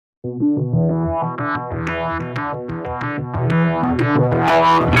Welcome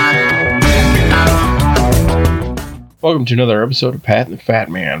to another episode of Pat and the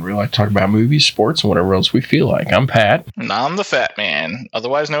Fat Man. We like to talk about movies, sports, and whatever else we feel like. I'm Pat. And I'm the Fat Man,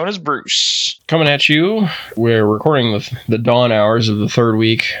 otherwise known as Bruce. Coming at you, we're recording the dawn hours of the third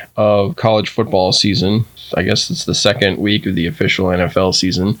week of college football season. I guess it's the second week of the official NFL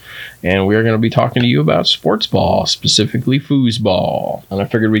season. And we're going to be talking to you about sports ball, specifically foosball. And I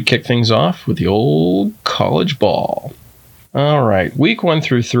figured we'd kick things off with the old college ball. All right, week 1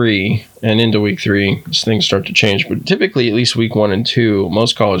 through 3 and into week 3, things start to change. But typically, at least week 1 and 2,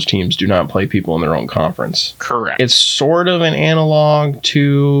 most college teams do not play people in their own conference. Correct. It's sort of an analog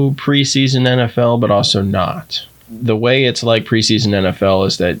to preseason NFL, but also not. The way it's like preseason NFL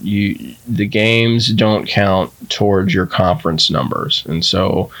is that the games don't count towards your conference numbers. And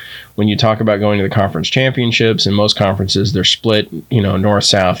so when you talk about going to the conference championships, in most conferences, they're split, north,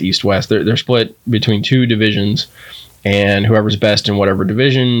 south, east, west. They're split between two divisions. And whoever's best in whatever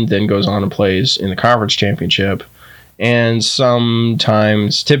division then goes on and plays in the conference championship. And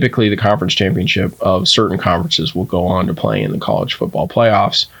sometimes, typically, the conference championship of certain conferences will go on to play in the college football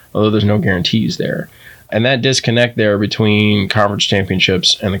playoffs, although there's no guarantees there. And that disconnect there between conference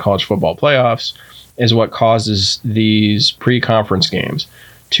championships and the college football playoffs is what causes these pre-conference games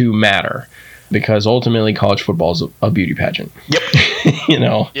to matter. Because ultimately, college football is a beauty pageant. Yep.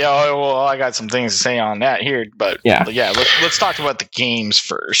 Yeah, well, I got some things to say on that here, but yeah, let's talk about the games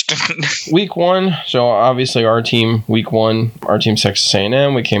first. Week 1, so obviously our team, week 1, our team Texas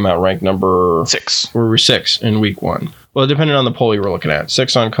A&M, we came out ranked number 6. We were 6 in week 1. Well, depending on the poll you were looking at.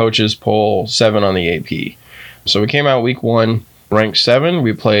 6 on coaches poll, 7 on the AP. So we came out week 1, ranked 7.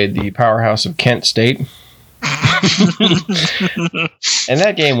 We played the powerhouse of Kent State. And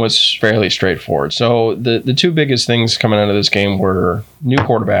that game was fairly straightforward. So the two biggest things coming out of this game were new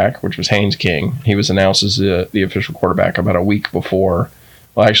quarterback, which was Haynes King. He was announced as the official quarterback about a week before.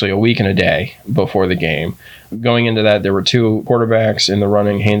 Well, actually, a week and a day before the game. Going into that, there were two quarterbacks in the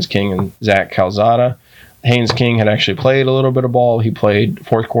running, Haynes King and Zach Calzada. Haynes King had actually played a little bit of ball. He played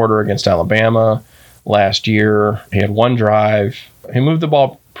fourth quarter against Alabama last year. He had one drive. He moved the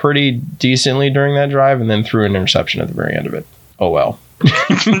ball pretty decently during that drive and then threw an interception at the very end of it. Oh, well. A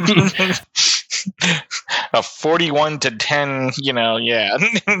 41-10, yeah.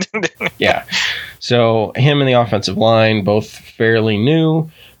 Yeah. So him and the offensive line, both fairly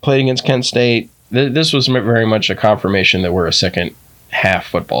new, played against Kent State. This was very much a confirmation that we're a second half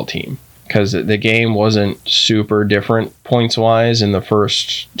football team. Because the game wasn't super different points-wise in the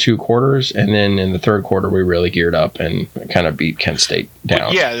first 2 quarters. And then in the third quarter, we really geared up and kind of beat Kent State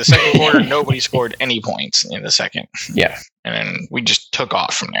down. Yeah, the second quarter, nobody scored any points in the second. Yeah. And then we just took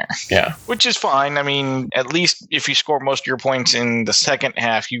off from there. Yeah. Which is fine. I mean, at least if you score most of your points in the second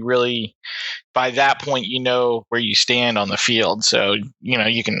half, you really, by that point, you know where you stand on the field. So,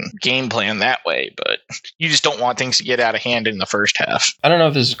 you can game plan that way, but you just don't want things to get out of hand in the first half. I don't know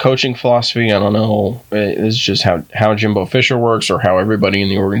if this is coaching philosophy. I don't know. This is just how Jimbo Fisher works or how everybody in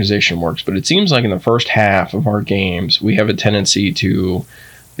the organization works. But it seems like in the first half of our games, we have a tendency to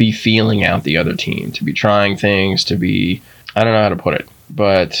be feeling out the other team, to be trying things, to be, I don't know how to put it,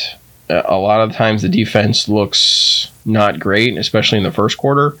 but a lot of times the defense looks not great, especially in the first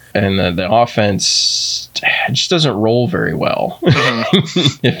quarter, and the offense just doesn't roll very well,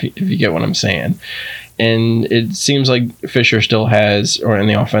 if you get what I'm saying. And it seems like Fisher still has, and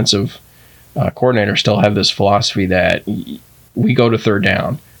the offensive coordinator still have this philosophy that we go to third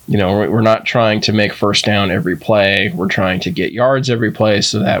down. We're not trying to make first down every play. We're trying to get yards every play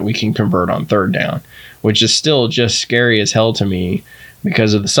so that we can convert on third down, which is still just scary as hell to me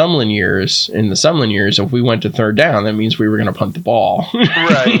because of the Sumlin years. In the Sumlin years, if we went to third down, that means we were going to punt the ball.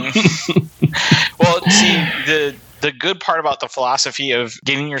 Right. Well, see, the good part about the philosophy of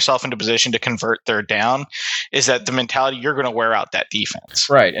getting yourself into position to convert third down is that the mentality you're going to wear out that defense.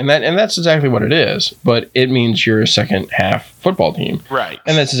 Right. And that's exactly what it is. But it means you're a second half football team. Right.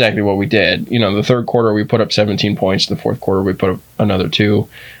 And that's exactly what we did. The third quarter, we put up 17 points. The fourth quarter, we put up another 2.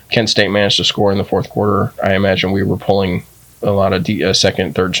 Kent State managed to score in the fourth quarter. I imagine we were pulling a lot of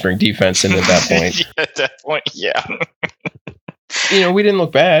second, third string defense in at that point. Yeah, at that point, yeah. We didn't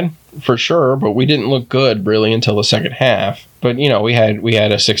look bad for sure, but we didn't look good really until the second half. But we had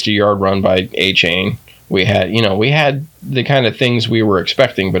a 60-yard run by A-Chain. We had the kind of things we were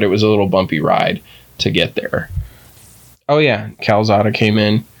expecting, but it was a little bumpy ride to get there. Oh yeah, Calzada came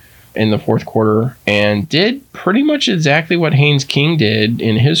in the fourth quarter and did pretty much exactly what Haynes King did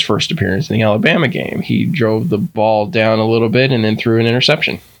in his first appearance in the Alabama game. He drove the ball down a little bit and then threw an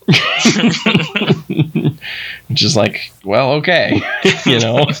interception. which is like, well, okay, you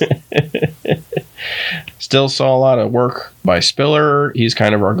know. Still saw a lot of work by Spiller. He's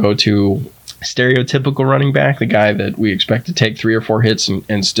kind of our go-to stereotypical running back, the guy that we expect to take 3 or 4 hits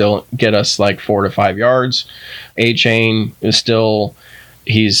and still get us like 4 to 5 yards. A-Chain is still,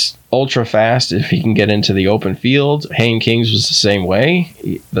 he's ultra fast if he can get into the open field. Haynes Kings was the same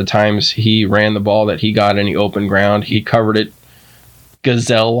way. The times he ran the ball that he got any open ground, he covered it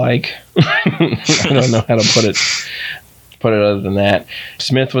gazelle-like. I don't know how to put it other than that.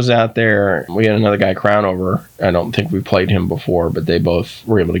 Smith was out there. We had another guy, Crownover. I don't think we played him before, but they both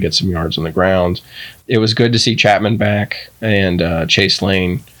were able to get some yards on the ground. It was good to see Chapman back and Chase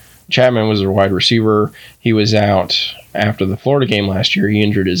Lane. Chapman was a wide receiver. He was out after the Florida game last year. He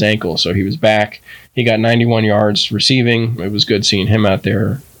injured his ankle, so he was back. He got 91 yards receiving. It was good seeing him out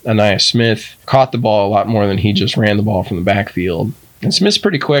there. Ainias Smith caught the ball a lot more than he just ran the ball from the backfield. And Smith's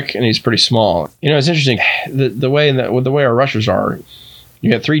pretty quick and he's pretty small. You know, it's interesting the way our rushers are.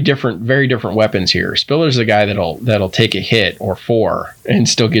 You got 3 very different weapons here. Spiller's the guy that'll take a hit or 4 and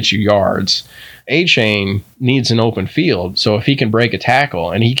still get you yards. A-Chain needs an open field, so if he can break a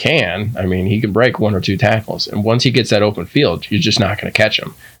tackle, and he can break 1 or 2 tackles, and once he gets that open field, you're just not going to catch him.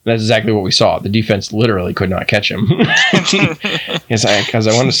 And that's exactly what we saw. The defense literally could not catch him. Because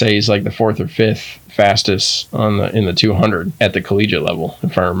I want to say he's like the 4th or 5th fastest in the 200 at the collegiate level,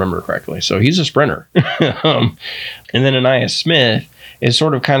 if I remember correctly. So he's a sprinter. And then Ainias Smith is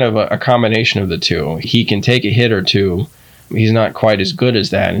sort of kind of a combination of the two. He can take a hit or 2. He's not quite as good as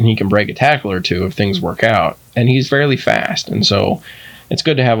that, and he can break a tackle or 2 if things work out. And he's fairly fast, and so it's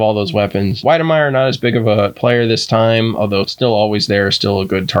good to have all those weapons. Weidemeyer, not as big of a player this time, although still always there, still a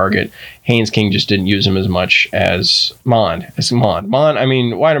good target. Haynes King just didn't use him as much as Mond.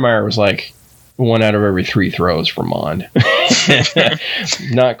 Weidemeyer was like 1 out of every 3 throws for Mond.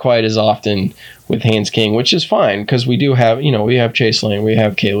 Not quite as often with Haynes King, which is fine because we do have, we have Chase Lane, we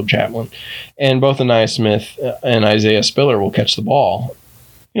have Caleb Chapman, and both Ainias Smith and Isaiah Spiller will catch the ball.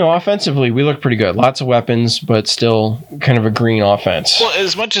 Offensively, we look pretty good. Lots of weapons, but still kind of a green offense. Well,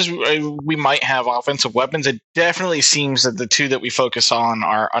 as much as we might have offensive weapons, it definitely seems that the 2 that we focus on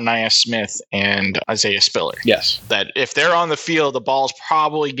are Ainias Smith and Isaiah Spiller. Yes. That if they're on the field, the ball's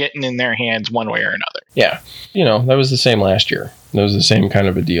probably getting in their hands one way or another. Yeah. That was the same last year. That was the same kind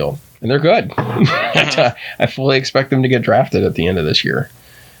of a deal. And they're good. I fully expect them to get drafted at the end of this year.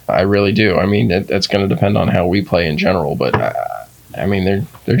 I really do. I mean, that's going to depend on how we play in general, but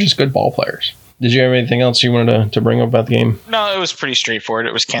they're just good ball players. Did you have anything else you wanted to bring up about the game? No, it was pretty straightforward.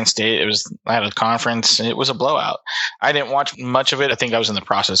 It was Kent State. It was at a conference. It was a blowout. I didn't watch much of it. I think I was in the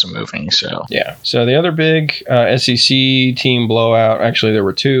process of moving. So yeah. So the other big SEC team blowout, actually there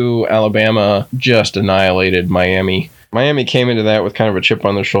were 2. Alabama just annihilated Miami. Miami came into that with kind of a chip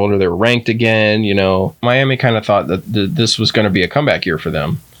on their shoulder. They were ranked again. Miami kind of thought that this was going to be a comeback year for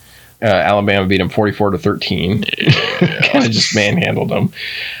them. Alabama beat them 44-13. Kind of just manhandled them.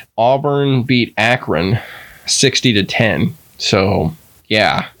 Auburn beat Akron 60-10. So,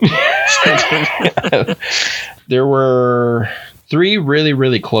 yeah. There were 3 really,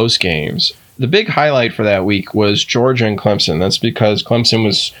 really close games. The big highlight for that week was Georgia and Clemson. That's because Clemson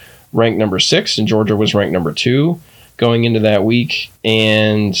was ranked number 6 and Georgia was ranked number 2 going into that week.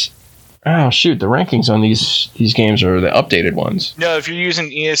 And the rankings on these games are the updated ones. No, if you're using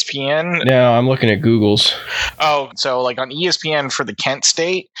ESPN. No, I'm looking at Google's. Oh, so like on ESPN for the Kent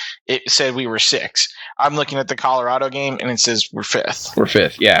State, it said we were 6. I'm looking at the Colorado game and it says we're 5th. We're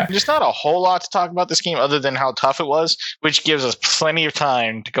 5th, yeah. There's not a whole lot to talk about this game other than how tough it was, which gives us plenty of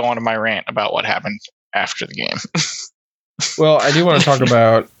time to go on to my rant about what happened after the game. Well, I do want to talk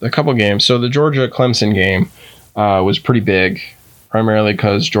about a couple games. So the Georgia-Clemson game was pretty big, primarily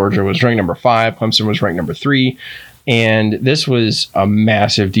because Georgia was ranked number 5, Clemson was ranked number 3, and this was a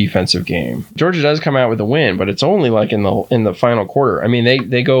massive defensive game. Georgia does come out with a win, but it's only like in the final quarter. I mean,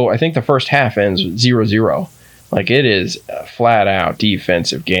 they go, I think the first half ends 0-0. Like, it is a flat-out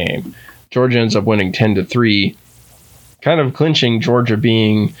defensive game. Georgia ends up winning 10-3, kind of clinching Georgia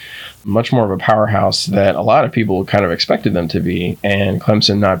being much more of a powerhouse that a lot of people kind of expected them to be, and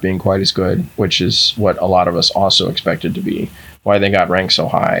Clemson not being quite as good, which is what a lot of us also expected to be. Why they got ranked so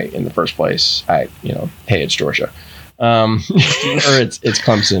high in the first place. Hey, it's Georgia. Or it's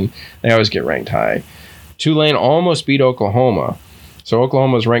Clemson. They always get ranked high. Tulane almost beat Oklahoma. So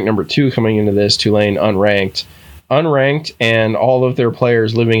Oklahoma was ranked number 2 coming into this. Tulane unranked, and all of their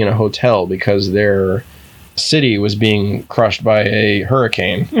players living in a hotel because their city was being crushed by a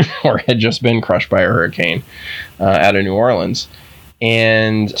hurricane or had just been crushed by a hurricane out of New Orleans.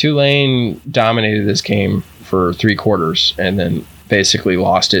 And Tulane dominated this game for 3 quarters and then basically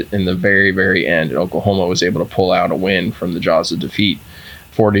lost it in the very, very end. And Oklahoma was able to pull out a win from the jaws of defeat,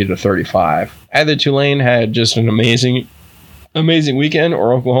 40-35. Either Tulane had just an amazing weekend,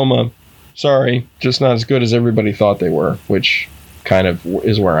 or Oklahoma, sorry, just not as good as everybody thought they were, which kind of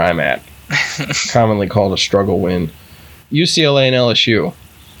is where I'm at. Commonly called a struggle win. UCLA and LSU.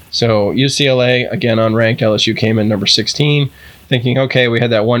 So UCLA, again unranked, LSU came in number 16, thinking, okay, we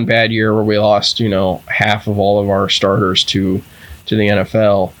had that one bad year where we lost, half of all of our starters to the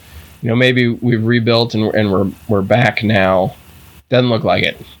NFL. Maybe we've rebuilt and we're back now. Doesn't look like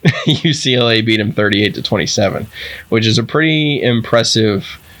it. UCLA beat them 38-27, which is a pretty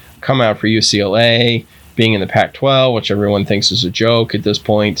impressive come out for UCLA, being in the Pac-12, which everyone thinks is a joke at this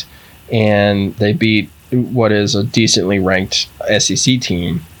point. And they beat what is a decently ranked SEC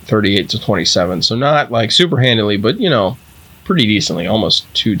team 38-27. So not like super handily, but pretty decently,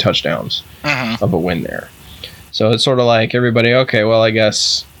 almost 2 touchdowns of a win there. So it's sort of like everybody, okay, well, I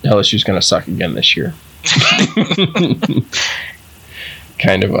guess LSU's going to suck again this year.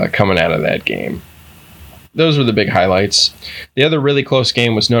 Kind of coming out of that game. Those were the big highlights. The other really close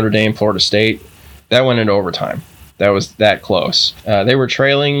game was Notre Dame, Florida State. That went into overtime. That was that close. They were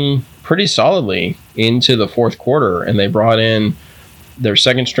trailing pretty solidly into the fourth quarter, and they brought in their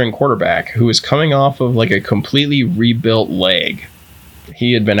second string quarterback, who was coming off of like a completely rebuilt leg.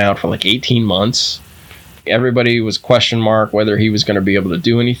 He had been out for like 18 months. Everybody was question mark whether he was going to be able to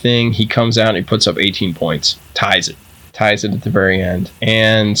do anything. He comes out and he puts up 18 points, ties it at the very end.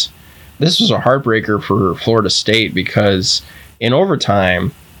 And this was a heartbreaker for Florida State, because in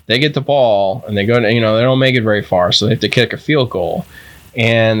overtime, they get the ball and they go to, they don't make it very far, so they have to kick a field goal.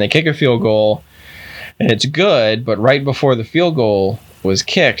 And they kick a field goal, and it's good, but right before the field goal was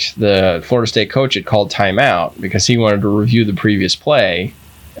kicked, the Florida State coach had called timeout because he wanted to review the previous play,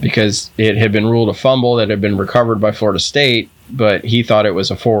 because it had been ruled a fumble that had been recovered by Florida State, but he thought it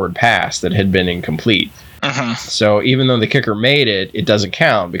was a forward pass that had been incomplete. So even though the kicker made it, it doesn't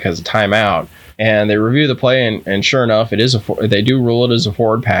count because of timeout. And they review the play, and sure enough, they do rule it as a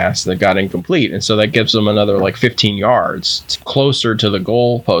forward pass that got incomplete. And so that gives them another like 15 yards closer to the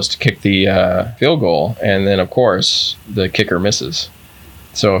goal post to kick the field goal. And then, of course, the kicker misses.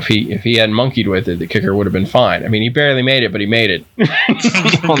 So if he hadn't monkeyed with it, the kicker would have been fine. I mean, he barely made it, but he made it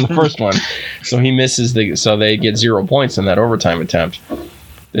on the first one. So he misses so they get 0 points in that overtime attempt.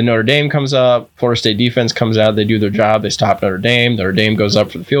 Then Notre Dame comes up. Florida State defense comes out. They do their job. They stop Notre Dame. Notre Dame goes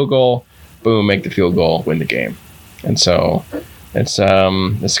up for the field goal. Boom, make the field goal, win the game. And so it's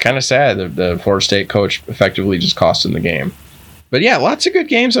kind of sad that the Florida State coach effectively just cost them the game. But yeah, lots of good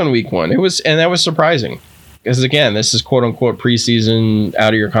games on week 1. That was surprising. Because again, this is quote unquote preseason,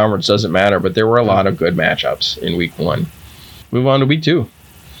 out of your conference, doesn't matter, but there were a lot of good matchups in week 1. Move on to week 2.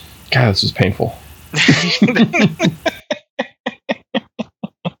 God, this was painful.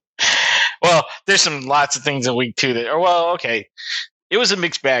 Well, there's lots of things in week 2 that are, well, okay. It was a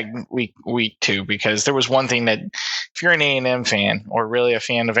mixed bag week 2, because there was one thing that, if you're an A&M fan, or really a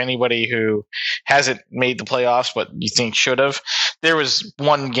fan of anybody who hasn't made the playoffs but you think should have, there was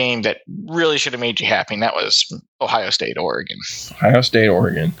one game that really should have made you happy, and that was Ohio State, Oregon. Ohio State,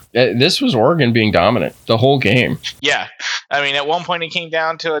 Oregon. This was Oregon being dominant the whole game. Yeah, I mean, at one point it came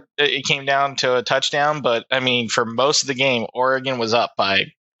down to a touchdown, but I mean, for most of the game, Oregon was up by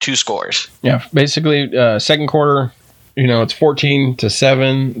 2 scores. Yeah, basically, second quarter, it's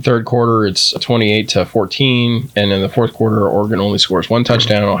 14-7. Third quarter, it's 28-14. And in the fourth quarter, Oregon only scores 1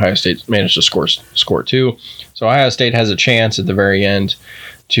 touchdown. Ohio State managed to score 2. So Ohio State has a chance at the very end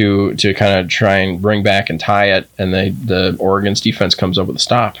to kind of try and bring back and tie it. And the Oregon's defense comes up with a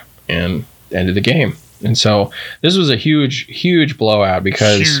stop and ended the game. And so this was a huge, huge blowout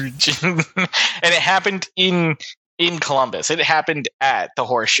because... Huge. And it happened in Columbus. It happened at the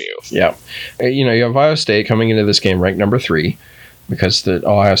Horseshoe. Yeah. You have Ohio State coming into this game ranked number 3, because the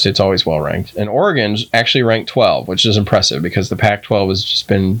Ohio State's always well ranked. And Oregon's actually ranked 12, which is impressive because the Pac-12 has just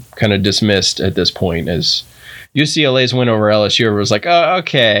been kind of dismissed at this point as UCLA's win over LSU was like, oh,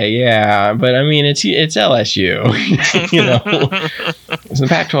 okay, yeah, but I mean, it's LSU. So the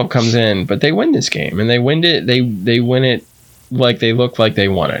Pac-12 comes in, but they win this game, and they win it. They win it like they look like they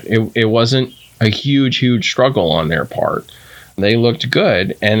won it. It wasn't a huge, huge struggle on their part. They looked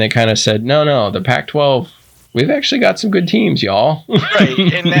good, and they kind of said, no, the Pac-12, we've actually got some good teams, y'all. Right,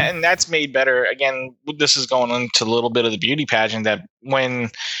 and that's made better. Again, this is going into a little bit of the beauty pageant that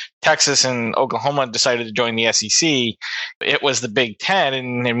when Texas and Oklahoma decided to join the SEC, it was the Big Ten.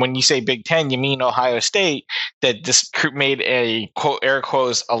 And when you say Big Ten, you mean Ohio State, that this made a, quote, air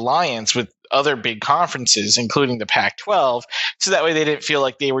quotes, alliance with other big conferences, including the Pac-12, so that way they didn't feel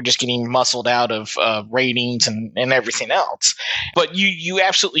like they were just getting muscled out of ratings and everything else. But you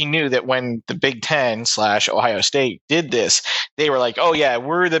absolutely knew that when the Big Ten / Ohio State did this, they were like, oh yeah,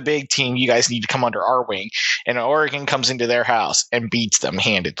 we're the big team. You guys need to come under our wing. And Oregon comes into their house and beats them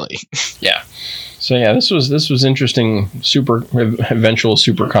handedly. Yeah. So yeah, this was interesting. Eventual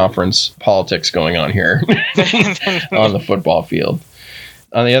super conference politics going on here on the football field.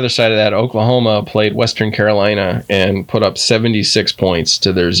 On the other side of that, Oklahoma played Western Carolina and put up 76 points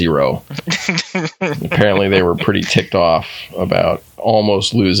to their 0. Apparently, they were pretty ticked off about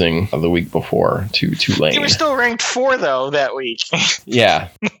almost losing the week before to Tulane. They were still ranked 4, though, that week. Yeah.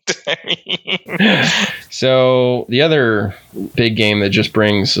 So the other big game that just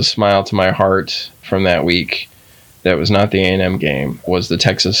brings a smile to my heart from that week that was not the A&M game was the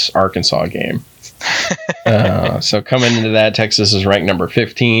Texas-Arkansas game. So coming into that, Texas is ranked number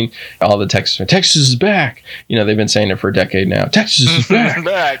 15. All the Texas is back. They've been saying it for a decade now. Texas is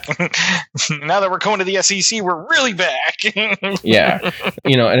back. Now that we're going to the SEC, we're really back. Yeah.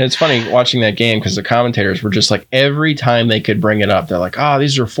 And it's funny watching that game because the commentators were just like, every time they could bring it up, they're like,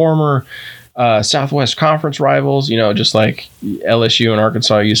 these are former Southwest Conference rivals, just like LSU and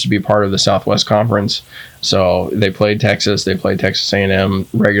Arkansas used to be part of the Southwest Conference. So they played Texas A&M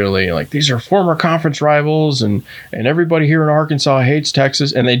regularly. Like, these are former conference rivals, and everybody here in Arkansas hates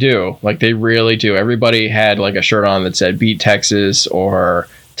Texas. And they do. Like, they really do. Everybody had like a shirt on that said beat Texas or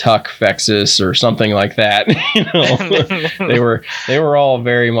Tuck Fexus or something like that. They were all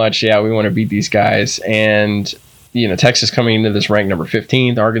very much, yeah, we want to beat these guys. And Texas coming into this ranked number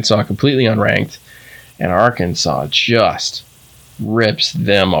 15th, Arkansas completely unranked, and Arkansas just rips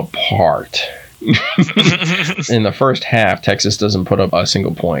them apart. In the first half, Texas doesn't put up a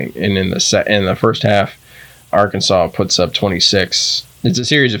single point, and in the first half, Arkansas puts up 26. It's a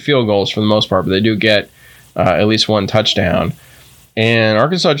series of field goals for the most part, but they do get at least one touchdown. And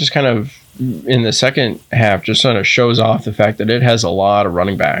Arkansas just kind of, in the second half, just sort of shows off the fact that it has a lot of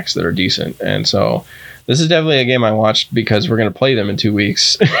running backs that are decent. And so this is definitely a game I watched because we're going to play them in 2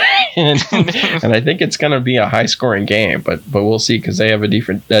 weeks. and I think it's going to be a high-scoring game, but we'll see because they have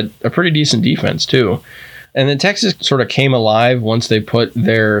a pretty decent defense, too. And then Texas sort of came alive once they put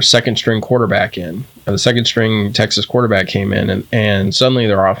their second-string quarterback in. The second-string Texas quarterback came in, and suddenly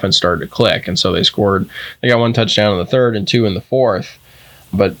their offense started to click. And so they got one touchdown in the third and 2 in the fourth.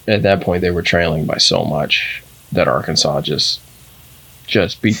 But at that point, they were trailing by so much that Arkansas just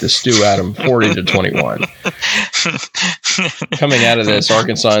beat the stew out of them 40-21. Coming out of this,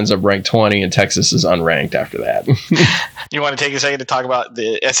 Arkansas ends up ranked 20, and Texas is unranked after that. You want to take a second to talk about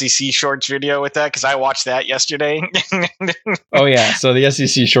the SEC Shorts video with that? Because I watched that yesterday. Oh, yeah. So the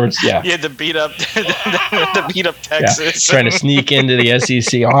SEC Shorts, yeah. You had to beat up Texas. Yeah. Trying to sneak into the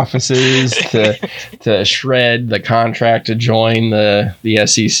SEC offices to shred the contract to join the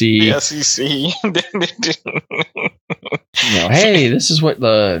SEC. The SEC. Hey, this is what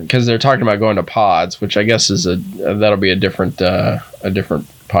because they're talking about going to pods, which I guess is that'll be a different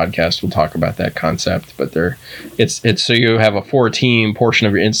podcast. We'll talk about that concept, but it's so you have a 4-team portion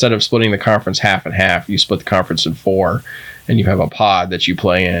of instead of splitting the conference half and half, you split the conference in 4, and you have a pod that you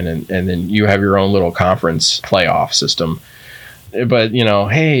play in, and then you have your own little conference playoff system. But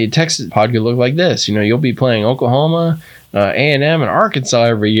hey, Texas pod could look like this. You'll be playing Oklahoma, A&M, and Arkansas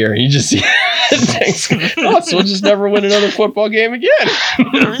every year, and you just see. So we'll just never win another football game again.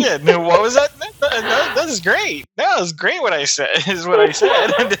 Yeah, no, what was that? That is great. That was great. What I said is what I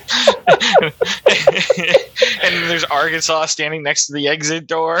said. And there's Arkansas standing next to the exit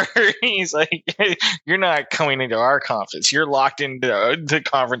door. He's like, "You're not coming into our conference. You're locked into the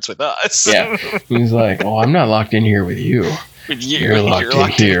conference with us." Yeah. He's like, "Oh, I'm not locked in here with you. With you. You're locked in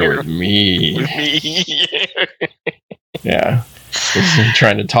here with me." With me. Yeah. He's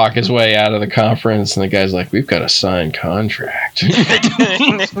trying to talk his way out of the conference, and the guy's like, "We've got a signed contract."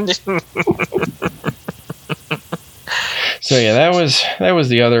 So yeah, that was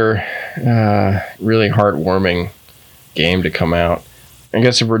the other really heartwarming game to come out. I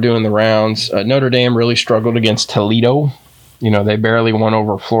guess if we're doing the rounds, Notre Dame really struggled against Toledo. They barely won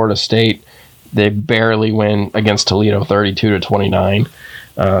over Florida State. They barely win against Toledo 32-29.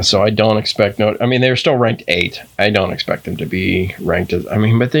 So I don't expect they're still ranked 8. I don't expect them to be ranked as,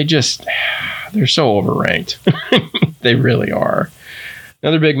 but they're so overranked. They really are.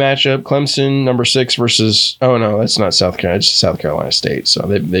 Another big matchup, Clemson, number 6 versus, oh no, that's not South Carolina, it's South Carolina State. So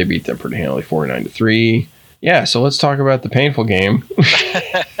they beat them pretty handily, 49-3. Yeah, so let's talk about the painful game.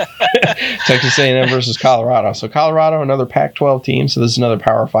 Texas A&M versus Colorado. So Colorado, another Pac-12 team. So this is another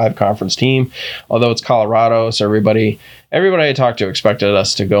Power 5 conference team. Although it's Colorado, so everybody I talked to expected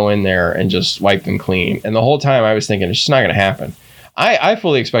us to go in there and just wipe them clean. And the whole time I was thinking it's just not going to happen. I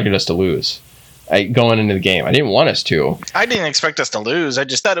fully expected us to lose. Going into the game. I didn't want us to. I didn't expect us to lose. I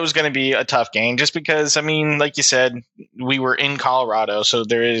just thought it was going to be a tough game just because, I mean, like you said, we were in Colorado, so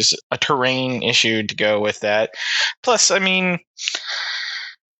there is a terrain issue to go with that. Plus, I mean,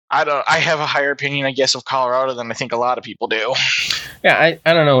 I have a higher opinion, I guess, of Colorado than I think a lot of people do. Yeah,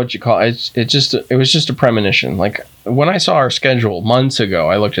 I don't know what you call it. It was just a premonition. Like, when I saw our schedule months ago,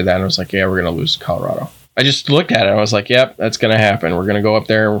 I looked at that and I was like, yeah, we're going to lose to Colorado. I just looked at it and I was like, yep, that's going to happen. We're going to go up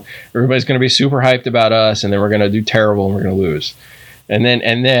there. Everybody's going to be super hyped about us, and then we're going to do terrible and we're going to lose. And then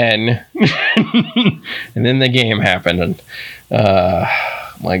and then the game happened, and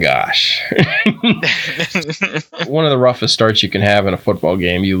my gosh. One of the roughest starts you can have in a football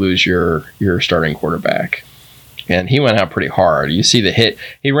game, you lose your starting quarterback. And he went out pretty hard. You see the hit.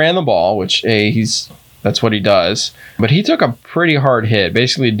 He ran the ball, which that's what he does. But he took a pretty hard hit.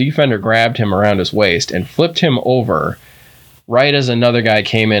 Basically, a defender grabbed him around his waist and flipped him over right as another guy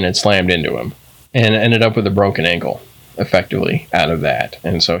came in and slammed into him and ended up with a broken ankle, effectively, out of that.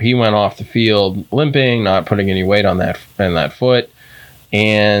 And so he went off the field limping, not putting any weight on that foot,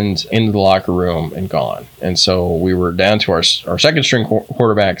 and into the locker room and gone. And so we were down to our second string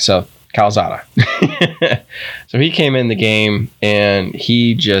quarterback, Seth Calzada. So he came in the game and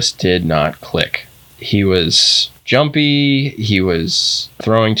he just did not click. He was jumpy. He was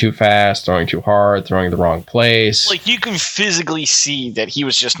throwing too fast, throwing too hard, throwing the wrong place. Like, you can physically see that he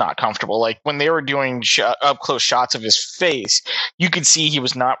was just not comfortable. Like, when they were doing up-close shots of his face, you could see he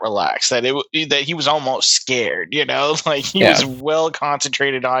was not relaxed, that he was almost scared, you know? Like, he was well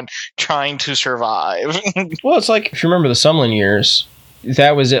concentrated on trying to survive. Well, it's like, if you remember the Sumlin years,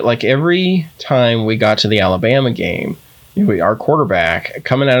 that was it. Like, every time we got to the Alabama game, our quarterback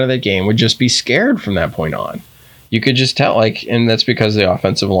coming out of that game would just be scared from that point on. You could just tell, like, and that's because the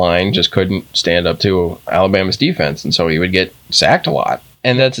offensive line just couldn't stand up to Alabama's defense, and so he would get sacked a lot.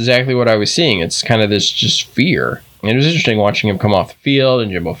 And that's exactly what I was seeing. It's kind of this just fear. And it was interesting watching him come off the field,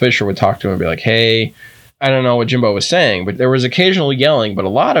 and Jimbo Fisher would talk to him and be like, hey, I don't know what Jimbo was saying, but there was occasional yelling, but a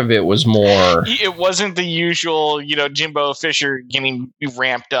lot of it was more... It wasn't the usual, Jimbo Fisher getting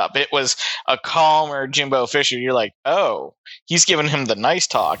ramped up. It was a calmer Jimbo Fisher. You're like, oh, he's giving him the nice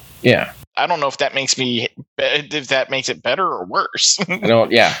talk. Yeah. I don't know if that makes it better or worse. I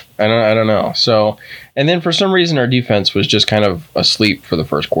don't know. So, and then for some reason our defense was just kind of asleep for the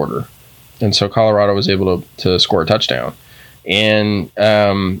first quarter. And so Colorado was able to score a touchdown. And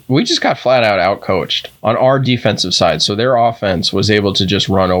we just got flat out coached on our defensive side. So their offense was able to just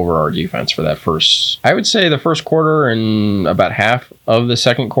run over our defense for that I would say the first quarter and about half of the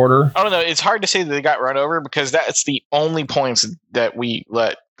second quarter. I don't know. It's hard to say that they got run over because that's the only points that we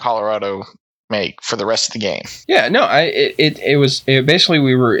let Colorado make for the rest of the game. Yeah, no,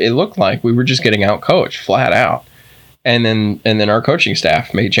 it looked like we were just getting out coached flat out. And then our coaching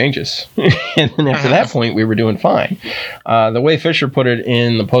staff made changes. And then after that point, we were doing fine. The way Fisher put it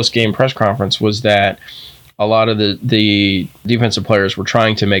in the post-game press conference was that a lot of the defensive players were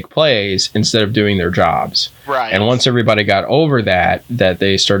trying to make plays instead of doing their jobs. Right. And once everybody got over that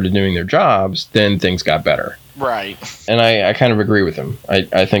they started doing their jobs, then things got better. Right. And I kind of agree with him.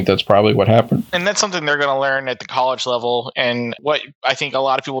 I think that's probably what happened. And that's something they're going to learn at the college level. And what I think a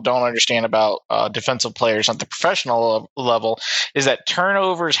lot of people don't understand about defensive players at the professional level is that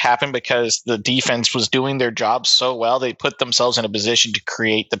turnovers happen because the defense was doing their job so well, they put themselves in a position to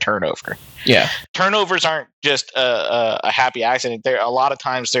create the turnover. Yeah. Turnovers aren't just a happy accident. A lot of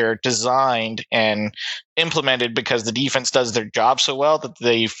times they're designed and implemented because the defense does their job so well that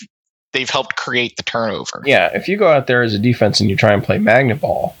they've helped create the turnover. Yeah, if you go out there as a defense and you try and play magnet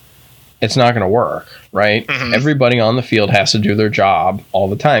ball, it's not going to work, right? Mm-hmm. Everybody on the field has to do their job all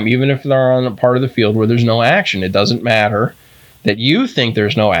the time, even if they're on a part of the field where there's no action. It doesn't matter that you think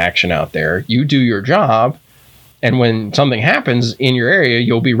there's no action out there. You do your job, and when something happens in your area,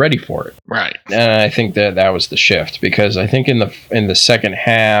 you'll be ready for it. Right. And I think that was the shift, because I think in the second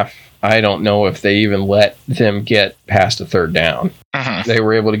half, I don't know if they even let them get past a third down. Mm-hmm. They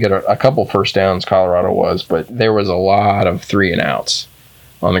were able to get a couple first downs, Colorado was, but there was a lot of 3 and outs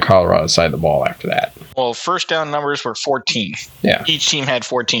on the Colorado side of the ball after that. Well, first down numbers were 14. Yeah. Each team had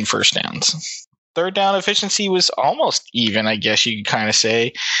 14 first downs. Third down efficiency was almost even, I guess you could kind of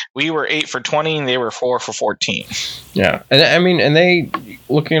say. We were 8 for 20 and they were 4 for 14. Yeah. And I mean, and they,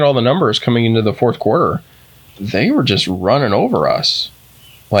 looking at all the numbers coming into the fourth quarter, they were just running over us.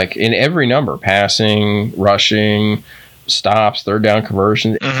 Like in every number, passing, rushing, stops, third down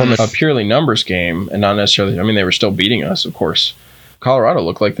conversion. From a purely numbers game, and not necessarily, I mean, they were still beating us, of course. Colorado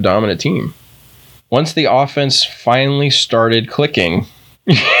looked like the dominant team. Once the offense finally started clicking,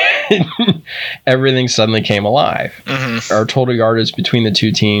 everything suddenly came alive. Our total yardage between the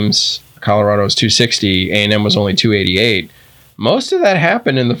two teams, Colorado was 260, A&M was only 288. Most of that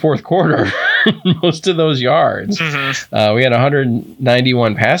happened in the fourth quarter. Most of those yards. We had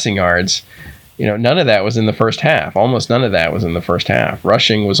 191 passing yards. None of that was in the first half. Almost none of that was in the first half.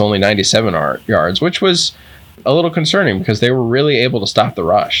 Rushing was only 97 yards, which was a little concerning because they were really able to stop the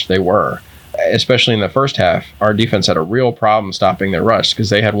rush. They were. Especially in the first half, our defense had a real problem stopping their rush because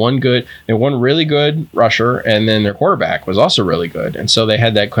they had one really good rusher, and then their quarterback was also really good. And so they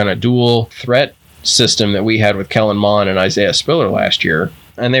had that kind of dual threat system that we had with Kellen Mond and Isaiah Spiller last year.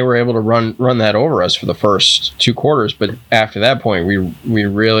 And they were able to run that over us for the first two quarters. But after that point, we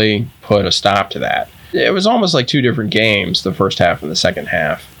really put a stop to that. It was almost like two different games, the first half and the second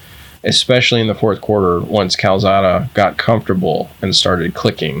half, especially in the fourth quarter once Calzada got comfortable and started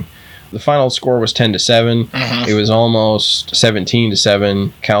clicking. The final score was 10-7. It was almost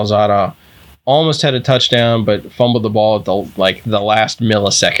 17-7. Calzada almost had a touchdown, but fumbled the ball at the last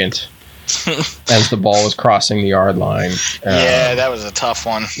millisecond as the ball was crossing the yard line. Yeah, that was a tough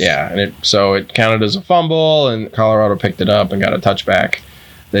one. Yeah, and it counted as a fumble, and Colorado picked it up and got a touchback.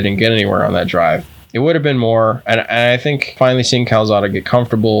 They didn't get anywhere on that drive. It would have been more, and I think finally seeing Calzada get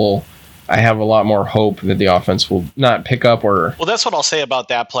comfortable, I have a lot more hope that the offense will not pick up or... Well, that's what I'll say about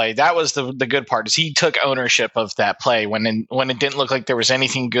that play. That was the good part, is he took ownership of that play when it didn't look like there was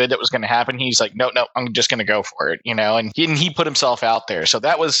anything good that was going to happen. He's like, no, I'm just going to go for it, and he put himself out there. So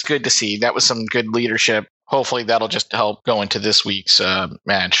that was good to see. That was some good leadership. Hopefully that'll just help go into this week's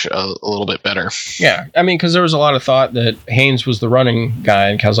match a little bit better. Yeah, I mean, because there was a lot of thought that Haynes was the running guy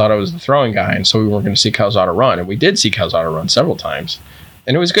and Calzada was the throwing guy, and so we weren't going to see Calzada run. And we did see Calzada run several times.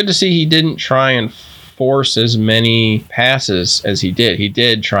 And it was good to see he didn't try and force as many passes as he did. He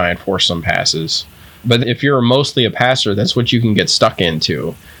did try and force some passes. But if you're mostly a passer, that's what you can get stuck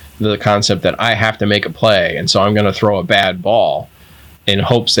into. The concept that I have to make a play, and so I'm going to throw a bad ball in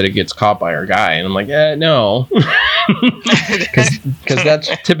hopes that it gets caught by our guy. And I'm like, no. Because that's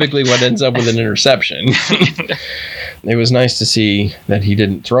typically what ends up with an interception. It was nice to see that he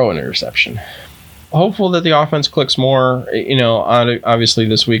didn't throw an interception. Hopeful that the offense clicks more. Obviously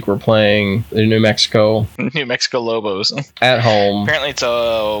this week we're playing the New Mexico Lobos at home. Apparently it's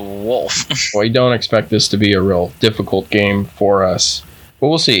a wolf. We don't expect this to be a real difficult game for us, but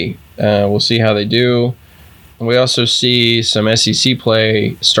we'll see. We'll see how they do. We also see some SEC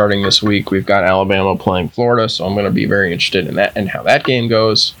play starting this week. We've got Alabama playing Florida, so I'm going to be very interested in that and how that game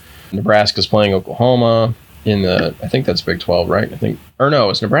goes. Nebraska's playing Oklahoma. I think that's Big 12, right?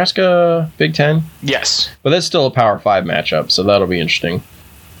 Is Nebraska Big 10? Yes. But that's still a Power 5 matchup, so that'll be interesting.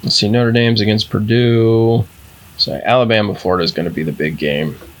 Let's see, Notre Dame's against Purdue. So Alabama, Florida is going to be the big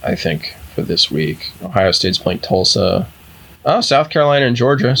game, I think, for this week. Ohio State's playing Tulsa. South Carolina and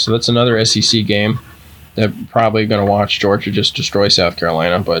Georgia, so that's another SEC game. They're probably going to watch Georgia just destroy South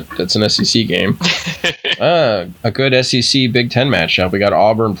Carolina, but that's an SEC game. A good SEC Big Ten matchup. We got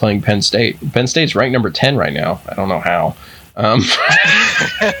Auburn playing Penn State. Penn State's ranked number 10 right now. I don't know how. And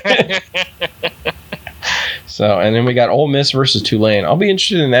then we got Ole Miss versus Tulane. I'll be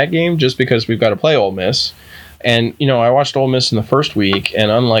interested in that game just because we've got to play Ole Miss. And, I watched Ole Miss in the first week,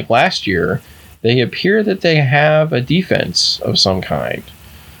 and unlike last year, they appear that they have a defense of some kind.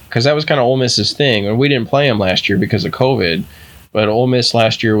 Because that was kind of Ole Miss's thing. And we didn't play them last year because of COVID. But Ole Miss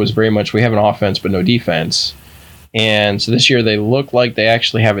last year was very much, we have an offense but no defense. And so this year they look like they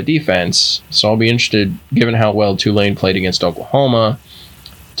actually have a defense. So I'll be interested, given how well Tulane played against Oklahoma,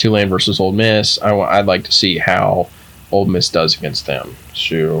 Tulane versus Ole Miss, I'd like to see how Ole Miss does against them.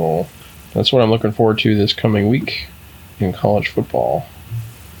 So that's what I'm looking forward to this coming week in college football.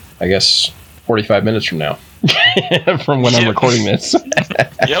 I guess 45 minutes from now. From when I'm recording this.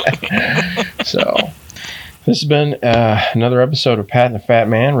 So this has been another episode of Pat and the Fat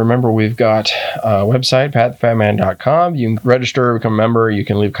Man. Remember, we've got a website, patthefatman.com. You can register, become a member. You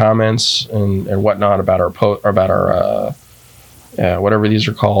can leave comments and whatnot about our whatever these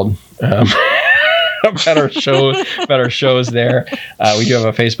are called. About our shows there. We do have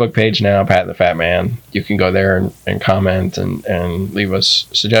a Facebook page now, Pat the Fat Man. You can go there and comment and leave us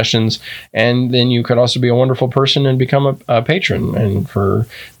suggestions. And then you could also be a wonderful person and become a patron. And for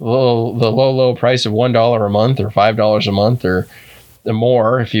the low price of $1 a month or $5 a month or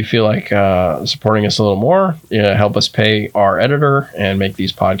more, if you feel like supporting us a little more, help us pay our editor and make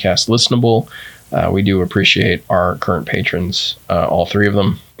these podcasts listenable. We do appreciate our current patrons, all three of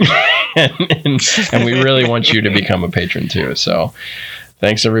them. and we really want you to become a patron too. So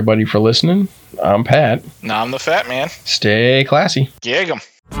thanks everybody for listening. I'm Pat. Now I'm the Fat Man. Stay classy. Gig 'em.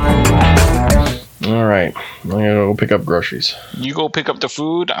 All right. I'm going to go pick up groceries. You go pick up the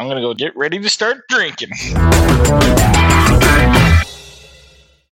food. I'm going to go get ready to start drinking.